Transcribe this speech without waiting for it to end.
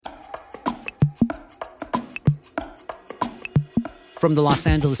From the Los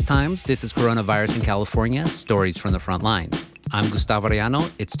Angeles Times, this is Coronavirus in California, Stories from the Front Lines. I'm Gustavo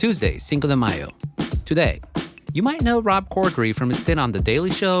Arellano. It's Tuesday, Cinco de Mayo. Today, you might know Rob Corddry from his stint on The Daily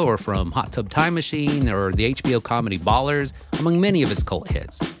Show or from Hot Tub Time Machine or the HBO comedy Ballers, among many of his cult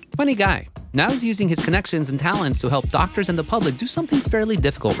hits. Funny guy. Now he's using his connections and talents to help doctors and the public do something fairly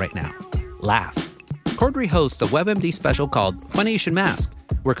difficult right now. Laugh. Corddry hosts a WebMD special called Funny You Should Mask,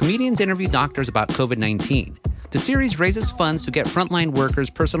 where comedians interview doctors about COVID-19. The series raises funds to get frontline workers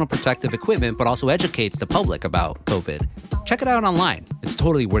personal protective equipment, but also educates the public about COVID. Check it out online. It's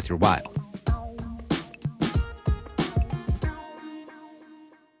totally worth your while.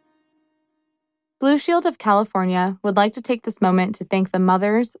 Blue Shield of California would like to take this moment to thank the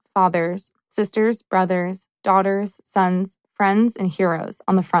mothers, fathers, sisters, brothers, daughters, sons, friends, and heroes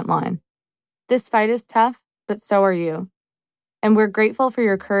on the front line. This fight is tough, but so are you. And we're grateful for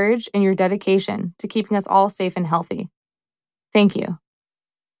your courage and your dedication to keeping us all safe and healthy. Thank you.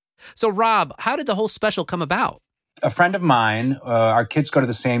 So, Rob, how did the whole special come about? A friend of mine, our kids go to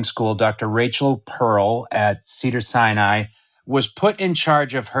the same school, Dr. Rachel Pearl at Cedars-Sinai, was put in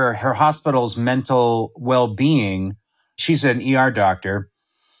charge of her hospital's mental well-being. She's an ER doctor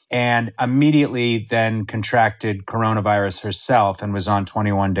and immediately then contracted coronavirus herself and was on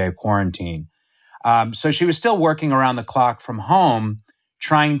 21-day quarantine. So she was still working around the clock from home,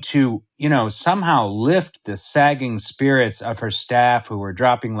 trying to, somehow lift the sagging spirits of her staff who were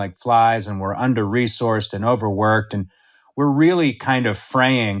dropping like flies and were under-resourced and overworked and were really kind of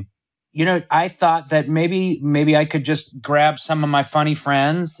fraying. I thought that maybe I could just grab some of my funny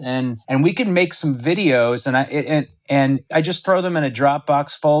friends and we could make some videos and I just throw them in a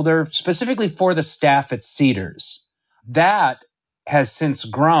Dropbox folder specifically for the staff at Cedars. That has since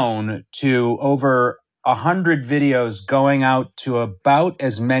grown to over 100 videos going out to about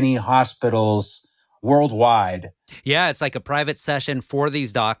as many hospitals worldwide. Yeah, it's like a private session for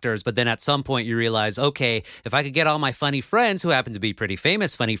these doctors, but then at some point you realize, okay, if I could get all my funny friends, who happen to be pretty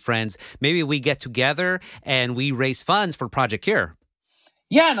famous funny friends, maybe we get together and we raise funds for Project Cure.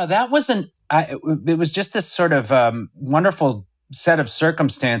 Yeah, no, that wasn't, it was just this sort of wonderful set of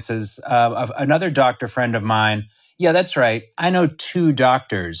circumstances of another doctor friend of mine. Yeah, that's right. I know 2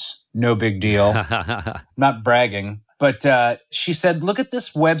 doctors. No big deal. Not bragging. But she said, look at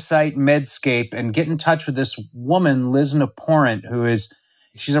this website, Medscape, and get in touch with this woman, Liz Naporent,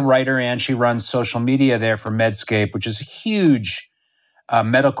 she's a writer and she runs social media there for Medscape, which is a huge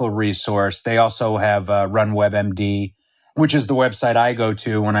medical resource. They also have run WebMD, which is the website I go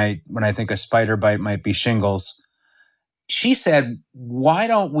to when I think a spider bite might be shingles. She said, why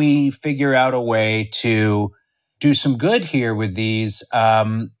don't we figure out a way to do some good here with these,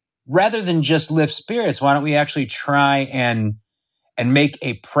 rather than just lift spirits? Why don't we actually try and make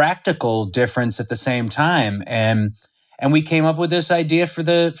a practical difference at the same time? And we came up with this idea for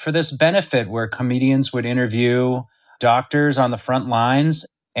this benefit where comedians would interview doctors on the front lines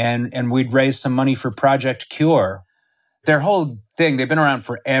and we'd raise some money for Project Cure. Their whole thing, they've been around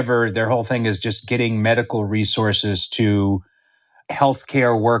forever. Their whole thing is just getting medical resources to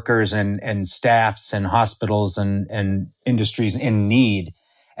healthcare workers and staffs and hospitals and industries in need.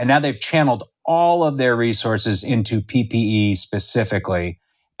 And now they've channeled all of their resources into PPE specifically.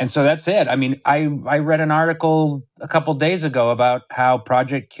 And so that's it. I mean, I read an article a couple days ago about how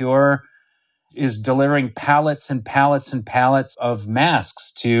Project Cure is delivering pallets and pallets and pallets of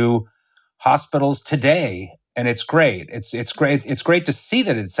masks to hospitals today. And it's great. It's great. It's great to see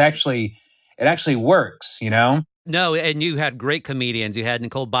that it actually works, No, and you had great comedians. You had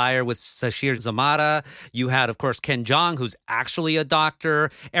Nicole Byer with Sashir Zamata. You had, of course, Ken Jeong, who's actually a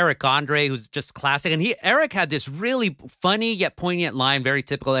doctor. Eric Andre, who's just classic. And Eric had this really funny yet poignant line, very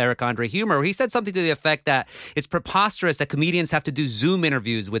typical Eric Andre humor, where he said something to the effect that it's preposterous that comedians have to do Zoom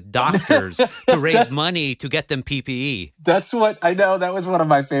interviews with doctors to raise money to get them PPE. That's what I know. That was one of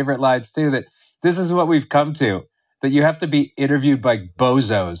my favorite lines, too, that this is what we've come to, that you have to be interviewed by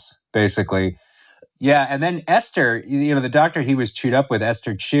bozos, basically. Yeah, and then Esther, the doctor he was chewed up with,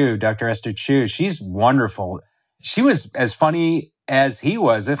 Dr. Esther Chu, she's wonderful. She was as funny as he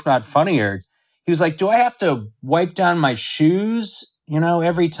was, if not funnier. He was like, do I have to wipe down my shoes,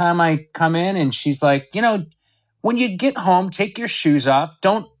 every time I come in? And she's like, when you get home, take your shoes off.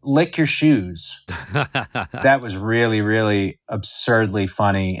 Don't lick your shoes. That was really, really absurdly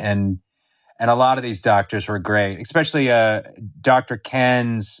funny. And a lot of these doctors were great, especially Dr.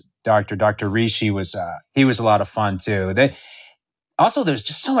 Ken's Dr. Rishi was a lot of fun too. There's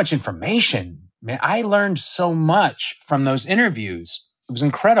just so much information. Man, I learned so much from those interviews. It was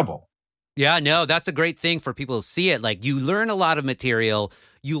incredible. Yeah, no, that's a great thing for people to see it. Like, you learn a lot of material.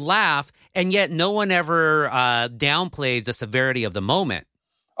 you laugh, and yet no one ever downplays the severity of the moment.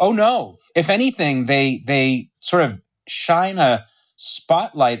 Oh, no. If anything, they sort of shine a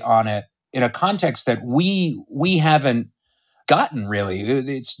spotlight on it in a context that we haven't gotten, really.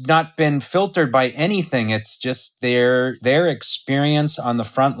 It's not been filtered by anything. It's just their experience on the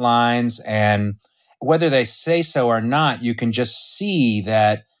front lines. And whether they say so or not, you can just see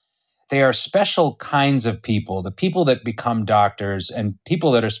that they are special kinds of people, the people that become doctors and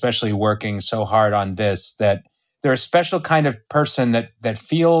people that are especially working so hard on this, that they're a special kind of person that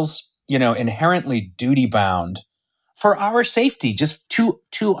feels, inherently duty bound for our safety, just to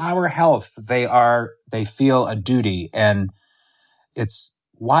our health. They feel a duty, and it's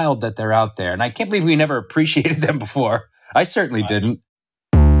wild that they're out there. And I can't believe we never appreciated them before. I certainly didn't.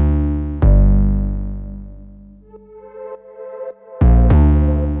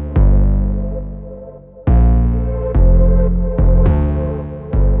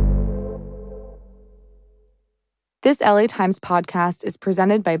 This LA Times podcast is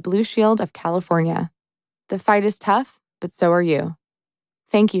presented by Blue Shield of California. The fight is tough, but so are you.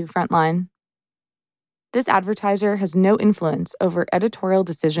 Thank you, Frontline. This advertiser has no influence over editorial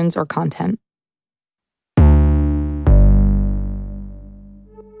decisions or content.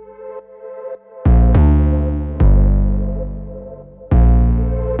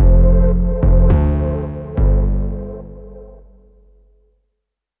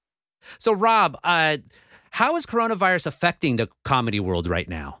 So, Rob, how is coronavirus affecting the comedy world right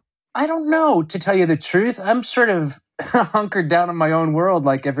now? I don't know, to tell you the truth. I'm sort of hunkered down in my own world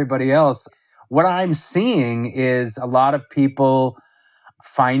like everybody else. What I'm seeing is a lot of people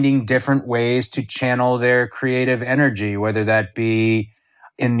finding different ways to channel their creative energy, whether that be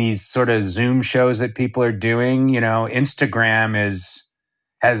in these sort of Zoom shows that people are doing. Instagram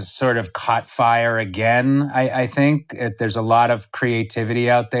has sort of caught fire again, I think. There's a lot of creativity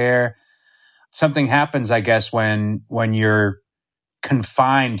out there. Something happens, I guess, when you're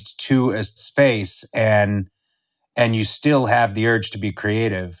confined to a space and you still have the urge to be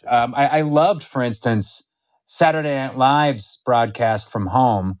creative. I loved, for instance, Saturday Night Live's broadcast from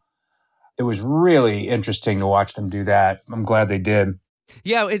home. It was really interesting to watch them do that. I'm glad they did.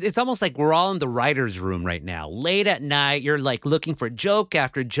 Yeah, it's almost like we're all in the writer's room right now. Late at night, you're like looking for joke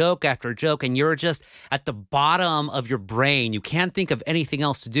after joke after joke, and you're just at the bottom of your brain. You can't think of anything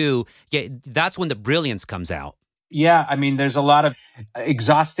else to do. Yet that's when the brilliance comes out. Yeah, I mean, there's a lot of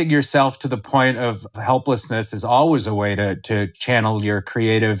exhausting yourself to the point of helplessness is always a way to channel your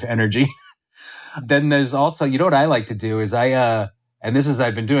creative energy. Then there's also, what I like to do is I've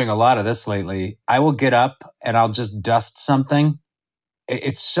been doing a lot of this lately. I will get up and I'll just dust something.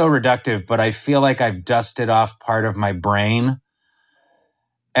 It's so reductive, but I feel like I've dusted off part of my brain,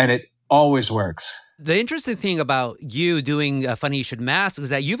 and it always works. The interesting thing about you doing Funny You Should Mask is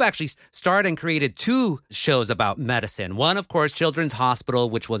that you've actually started and created 2 shows about medicine. One, of course, Children's Hospital,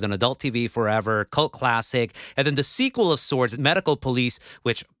 which was an adult TV forever, cult classic. And then the sequel of sorts, Medical Police,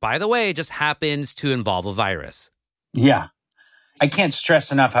 which, by the way, just happens to involve a virus. Yeah. I can't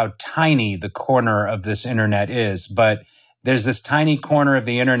stress enough how tiny the corner of this internet is, but there's this tiny corner of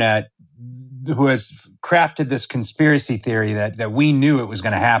the internet who has crafted this conspiracy theory that we knew it was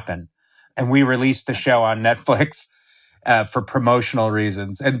going to happen. And we released the show on Netflix for promotional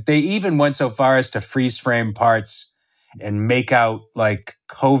reasons. And they even went so far as to freeze frame parts and make out like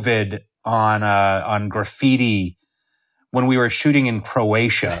COVID on graffiti when we were shooting in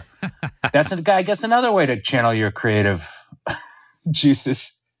Croatia. That's, I guess, another way to channel your creative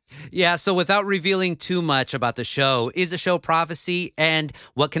juices. Yeah, so without revealing too much about the show, is the show Prophecy? And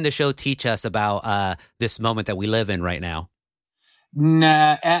what can the show teach us about this moment that we live in right now?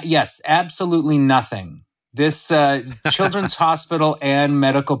 Yes, absolutely nothing. This Children's Hospital and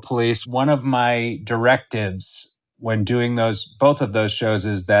Medical Police, one of my directives when doing both of those shows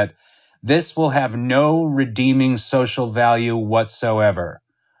is that this will have no redeeming social value whatsoever.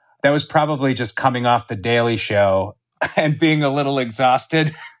 That was probably just coming off The Daily Show and being a little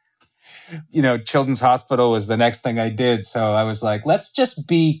exhausted. Children's Hospital was the next thing I did. So I was like, let's just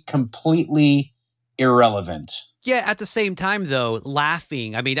be completely irrelevant. Yeah, at the same time, though,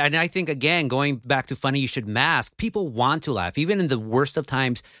 laughing. I mean, and I think, again, going back to Funny You Should Mask, people want to laugh. Even in the worst of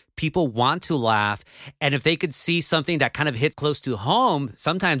times, people want to laugh. And if they could see something that kind of hits close to home,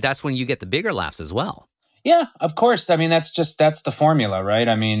 sometimes that's when you get the bigger laughs as well. Yeah, of course. I mean, that's the formula, right?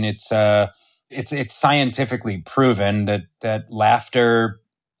 I mean, it's scientifically proven that laughter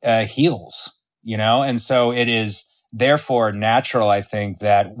heals, and so it is therefore natural, I think,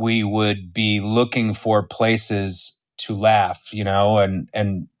 that we would be looking for places to laugh,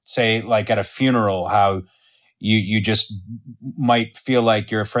 and say, like at a funeral, how you just might feel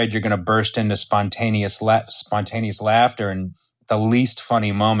like you're afraid you're going to burst into spontaneous laughter and the least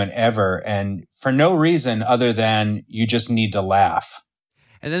funny moment ever, and for no reason other than you just need to laugh.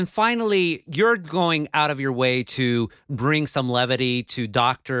 And then finally, you're going out of your way to bring some levity to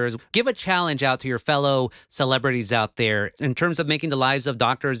doctors. Give a challenge out to your fellow celebrities out there in terms of making the lives of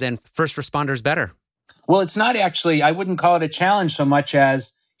doctors and first responders better. Well, it's not actually, I wouldn't call it a challenge so much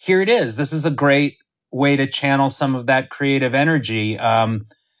as here it is. This is a great way to channel some of that creative energy.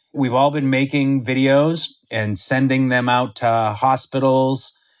 We've all been making videos and sending them out to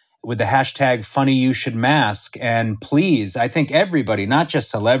hospitals with the hashtag Funny You Should Mask. And please, I think everybody, not just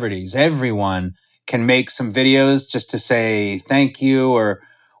celebrities, everyone can make some videos just to say thank you or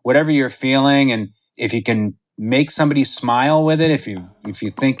whatever you're feeling. And if you can make somebody smile with it, if you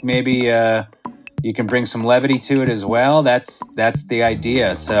think maybe you can bring some levity to it as well, that's the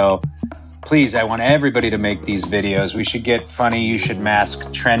idea. So please, I want everybody to make these videos. We should get Funny You Should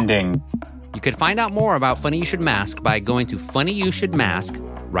Mask trending. You can find out more about Funny You Should Mask by going to Funny You Should Mask,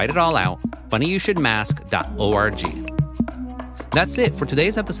 write it all out, funnyoushouldmask.org. That's it for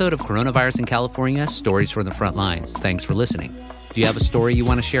today's episode of Coronavirus in California, Stories from the Front Lines. Thanks for listening. Do you have a story you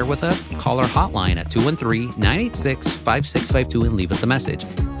want to share with us? Call our hotline at 213-986-5652 and leave us a message.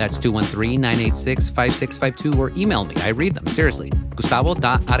 That's 213-986-5652 or email me. I read them, seriously.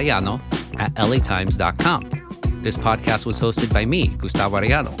 Gustavo.arellano@latimes.com. This podcast was hosted by me, Gustavo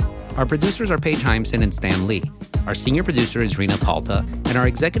Arellano. Our producers are Paige Heimson and Stan Lee. Our senior producer is Rena Palta, and our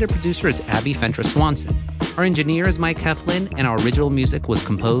executive producer is Abby Fentress Swanson. Our engineer is Mike Heflin, and our original music was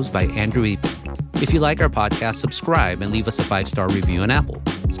composed by Andrew Eapen. If you like our podcast, subscribe and leave us a 5-star review on Apple.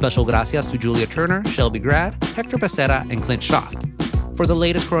 Special gracias to Julia Turner, Shelby Grad, Hector Becerra, and Clint Schacht. For the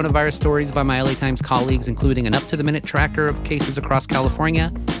latest coronavirus stories by my LA Times colleagues, including an up-to-the-minute tracker of cases across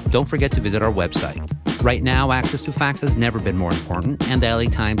California, don't forget to visit our website. Right now, access to facts has never been more important, and the LA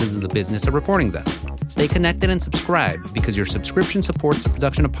Times is in the business of reporting them. Stay connected and subscribe because your subscription supports the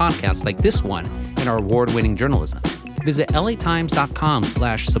production of podcasts like this one and our award-winning journalism. Visit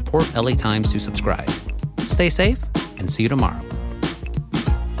latimes.com/support LA Times to subscribe. Stay safe and see you tomorrow.